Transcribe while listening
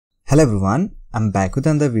Hello everyone, I'm back with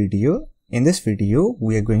another video. In this video,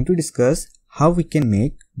 we are going to discuss how we can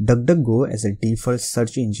make DuckDuckGo as a default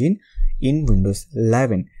search engine in Windows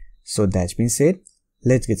 11. So that's been said,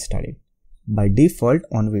 let's get started. By default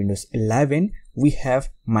on Windows 11, we have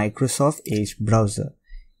Microsoft Edge browser.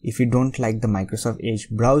 If you don't like the Microsoft Edge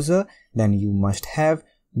browser, then you must have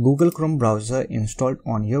Google Chrome browser installed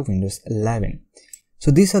on your Windows 11.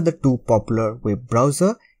 So these are the two popular web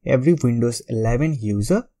browser every Windows 11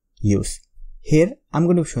 user use. Here I'm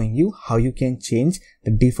going to be showing you how you can change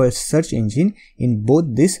the default search engine in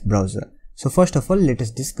both this browser. So first of all, let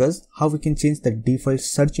us discuss how we can change the default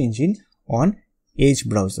search engine on Edge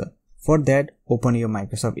browser. For that, open your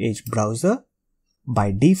Microsoft Edge browser.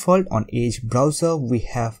 By default on Edge browser, we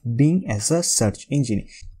have Bing as a search engine.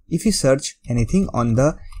 If you search anything on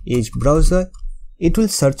the Edge browser, it will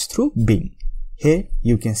search through Bing. Here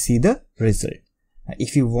you can see the result.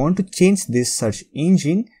 If you want to change this search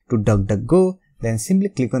engine to DuckDuckGo, then simply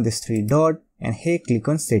click on this three dot and here click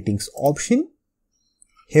on settings option.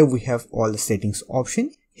 Here we have all the settings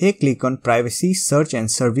option. Here click on privacy, search and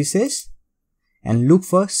services and look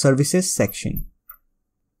for services section.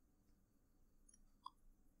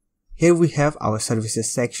 Here we have our services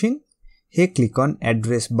section. Here click on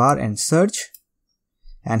address bar and search,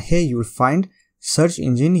 and here you will find search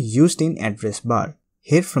engine used in address bar.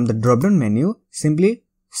 Here from the drop down menu, simply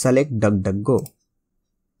select DuckDuckGo.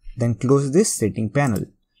 Then close this setting panel.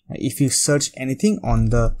 If you search anything on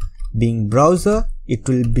the Bing browser, it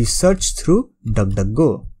will be searched through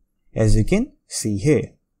DuckDuckGo, as you can see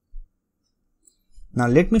here. Now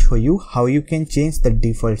let me show you how you can change the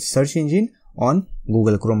default search engine on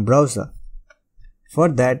Google Chrome browser. For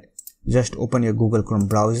that, just open your Google Chrome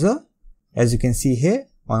browser. As you can see here,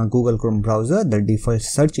 on Google Chrome browser, the default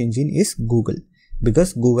search engine is Google,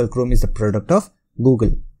 because Google Chrome is the product of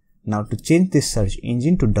Google. Now to change this search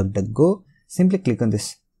engine to DuckDuckGo, simply click on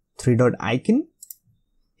this three dot icon.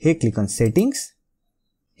 Here click on settings.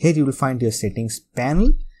 Here you will find your settings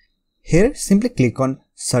panel. Here simply click on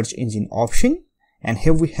search engine option, and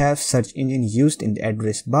here we have search engine used in the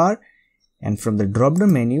address bar, and from the drop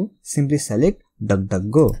down menu simply select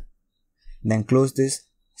DuckDuckGo. Then close this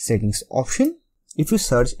settings option. If you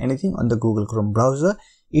search anything on the Google Chrome browser,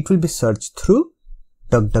 it will be searched through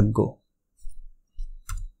DuckDuckGo,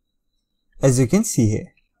 as you can see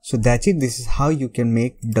here. So that's it. This is how you can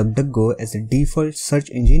make DuckDuckGo as a default search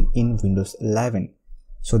engine in Windows 11.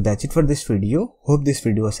 So that's it for this video. Hope this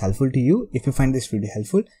video was helpful to you. If you find this video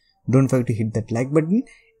helpful, don't forget to hit that like button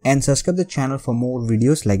and subscribe the channel for more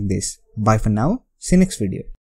videos like this. Bye for now. See you next video.